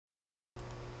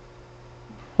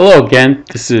Hello again,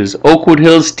 this is Oakwood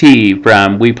Hills T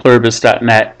from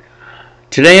WePluribus.net.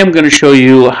 Today I'm going to show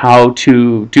you how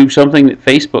to do something that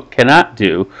Facebook cannot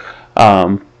do.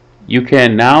 You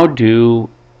can now do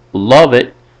love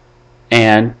it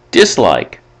and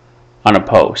dislike on a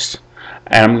post.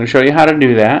 And I'm going to show you how to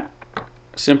do that.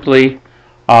 Simply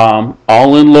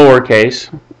all in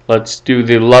lowercase. Let's do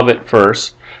the love it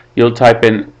first. You'll type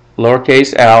in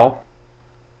lowercase l,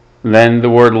 then the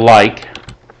word like.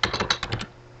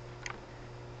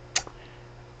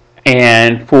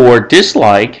 And for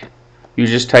dislike, you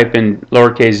just type in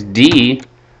lowercase d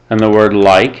and the word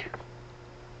like,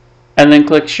 and then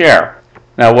click share.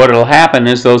 Now what will happen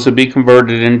is those will be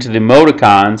converted into the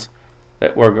emoticons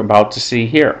that we're about to see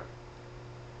here.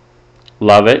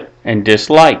 Love it and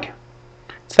dislike.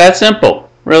 It's that simple.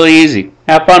 Really easy.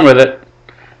 Have fun with it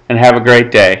and have a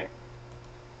great day.